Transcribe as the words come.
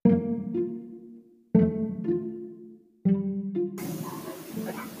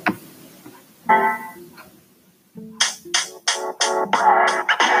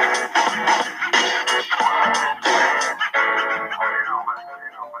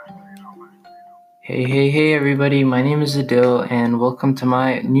Hey, everybody. My name is Adil, and welcome to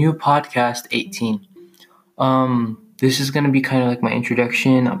my new podcast, 18. This is going to be kind of like my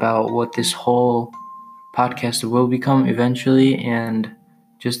introduction about what this whole podcast will become eventually, and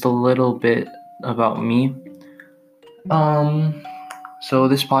just a little bit about me. So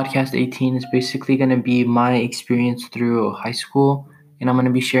this podcast, 18, is basically going to be my experience through high school, and I'm going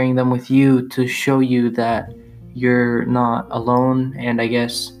to be sharing them with you to show you that you're not alone, and I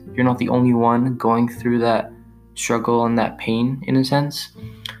guess you're not the only one going through that struggle and that pain in a sense.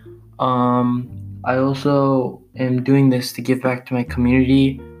 I also am doing this to give back to my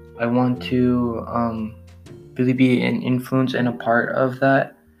community. I want to really be an influence and a part of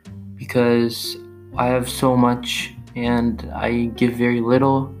that because I have so much and I give very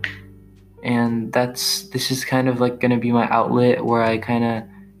little, and this is kind of like gonna be my outlet where I kind of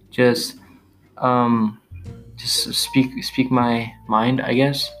just um just speak my mind, I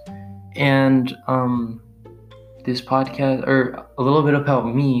guess. And this podcast, or a little bit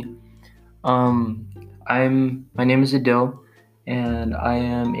about me. My name is Adil, and I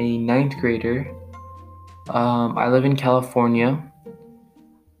am a ninth grader. I live in California.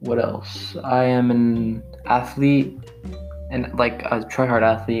 What else? I am an athlete, and like a try-hard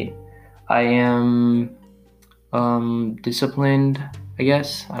athlete. I am disciplined, I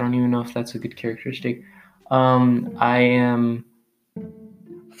guess. I don't even know if that's a good characteristic. I am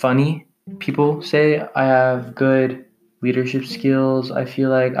funny. People say I have good leadership skills. I feel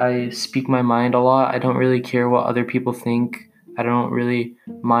like I speak my mind a lot. I don't really care what other people think. I don't really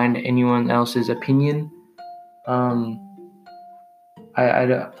mind anyone else's opinion. I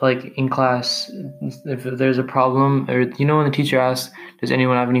like in class, if there's a problem, or when the teacher asks, does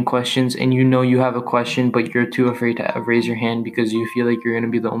anyone have any questions, and you have a question but you're too afraid to raise your hand because you feel like you're going to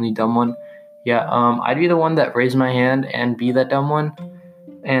be the only dumb one. Yeah, I'd be the one that raised my hand and be that dumb one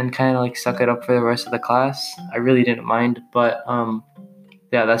and kind of like suck it up for the rest of the class. I really didn't mind, but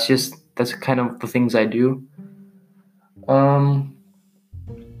yeah, that's kind of the things I do.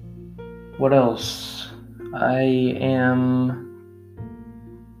 What else? I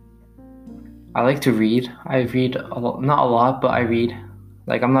like to read. I read a lot, not a lot, but I read.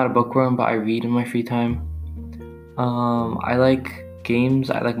 Like, I'm not a bookworm, but I read in my free time. I like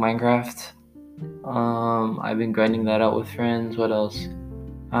games. I like Minecraft. I've been grinding that out with friends. What else?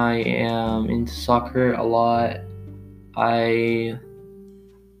 I am into soccer a lot. I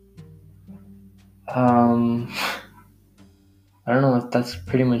um I don't know if that's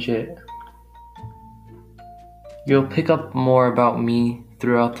pretty much it. You'll pick up more about me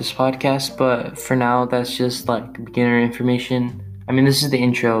throughout this podcast, but for now, that's just like beginner information. I mean, this is the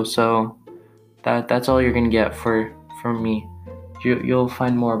intro, so that's all you're gonna get from me. You'll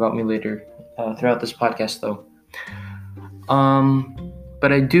find more about me later throughout this podcast, though.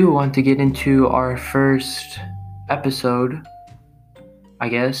 But I do want to get into our first episode, I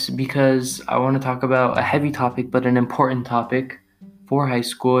guess, because I want to talk about a heavy topic, but an important topic for high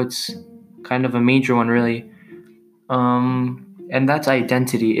school. It's kind of a major one, really. And that's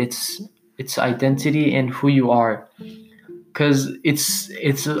identity. It's identity and who you are, because it's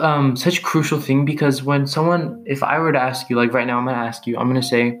such a crucial thing. Because if I were to ask you, like right now, I'm gonna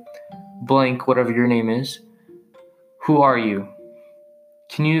say blank, whatever your name is, who are you?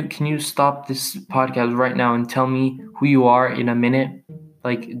 Can you stop this podcast right now and tell me who you are in a minute?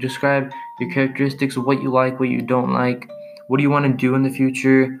 Like, describe your characteristics, what you like, what you don't like, what do you want to do in the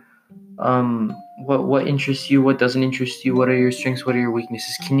future, what interests you, what doesn't interest you, what are your strengths, what are your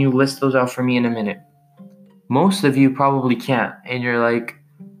weaknesses. Can you list those out for me in a minute? Most of you probably can't, and you're like,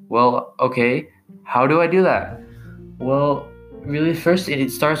 well, okay, how do I do that? Well, really, first it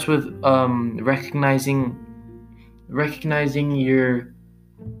starts with recognizing your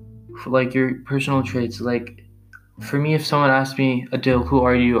personal traits. Like, for me, if someone asked me, Adil, who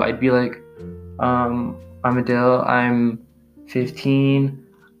are you? I'd be like, I'm Adil, I'm 15.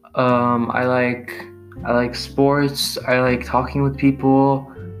 I like sports. I like talking with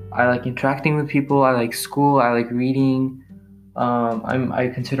people. I like interacting with people. I like school. I like reading. I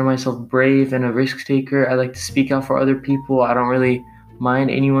consider myself brave and a risk taker. I like to speak out for other people. I don't really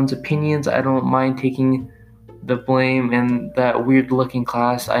mind anyone's opinions. I don't mind taking the blame in that weird looking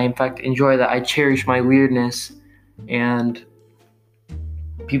class. I in fact enjoy that. I cherish my weirdness, and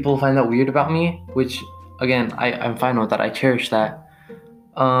people find that weird about me, which again, I'm fine with that. I cherish that.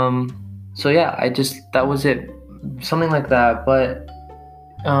 So yeah, that was it, something like that. But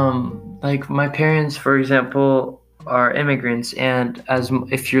like my parents, for example, are immigrants, and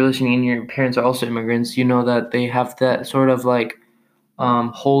if you're listening and your parents are also immigrants, you know that they have that sort of like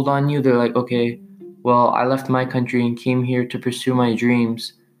hold on you. They're like, okay, well, I left my country and came here to pursue my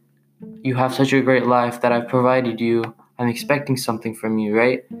dreams, you have such a great life that I've provided you. I'm expecting something from you,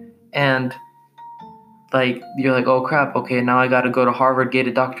 right? And like you're like, oh crap, okay, now I got to go to Harvard, get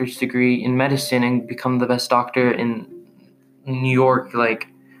a doctor's degree in medicine, and become the best doctor in New York. Like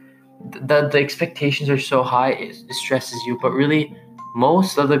the expectations are so high, it stresses you. But really,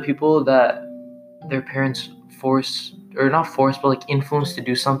 most of the people that their parents force, or not force, but like influence to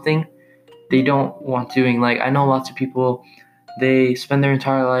do something they don't want doing. Like I know lots of people, they spend their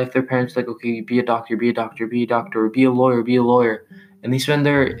entire life, their parents like, okay, be a doctor, be a doctor, be a doctor, or be a lawyer, be a lawyer. And they spend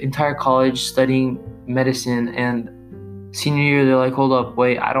their entire college studying medicine, and senior year they're like, hold up,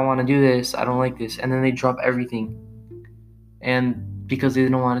 wait, I don't want to do this, I don't like this. And then they drop everything. And because they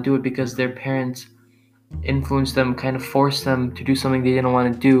didn't want to do it, because their parents influenced them, kind of forced them to do something they didn't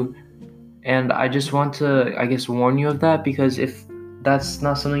want to do. And I just want to, I guess, warn you of that, because if that's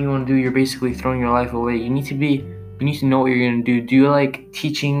not something you want to do, you're basically throwing your life away. You need to know what you're going to do. Do you like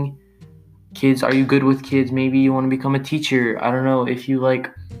teaching kids? Are you good with kids? Maybe you want to become a teacher. I don't know. If you like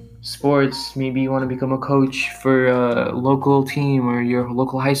sports, maybe you want to become a coach for a local team or your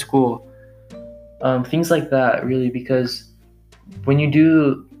local high school. Things like that, really, because when you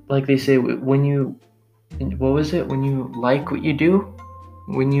do, like they say, when you like what you do,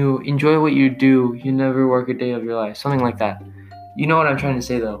 when you enjoy what you do, you never work a day of your life. Something like that. You know what I'm trying to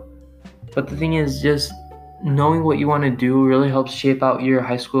say, though. But the thing is, just knowing what you want to do really helps shape out your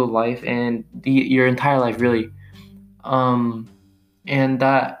high school life and your entire life, really. And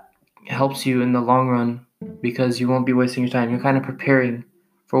that helps you in the long run, because you won't be wasting your time. You're kind of preparing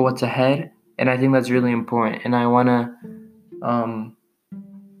for what's ahead, and I think that's really important. And I want to,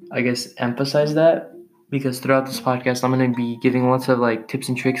 I guess, emphasize that, because throughout this podcast, I'm going to be giving lots of like tips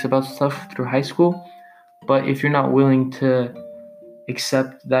and tricks about stuff through high school. But if you're not willing to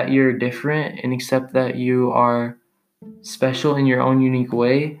accept that you're different and accept that you are special in your own unique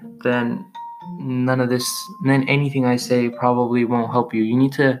way, then then anything I say probably won't help you. You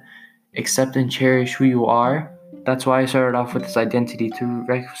need to accept and cherish who you are. That's why I started off with this identity,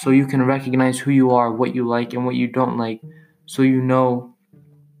 so you can recognize who you are, what you like and what you don't like, so you know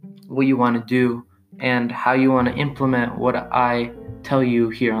what you want to do and how you want to implement what I tell you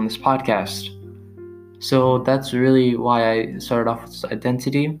here on this podcast. So that's really why I started off with this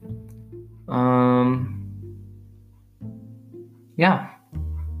identity. Yeah,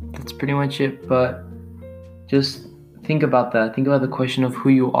 that's pretty much it. But just think about that. Think about the question of who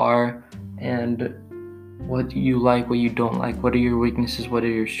you are and what you like, what you don't like. What are your weaknesses? What are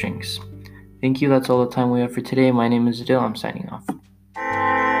your strengths? Thank you. That's all the time we have for today. My name is Adil. I'm signing off.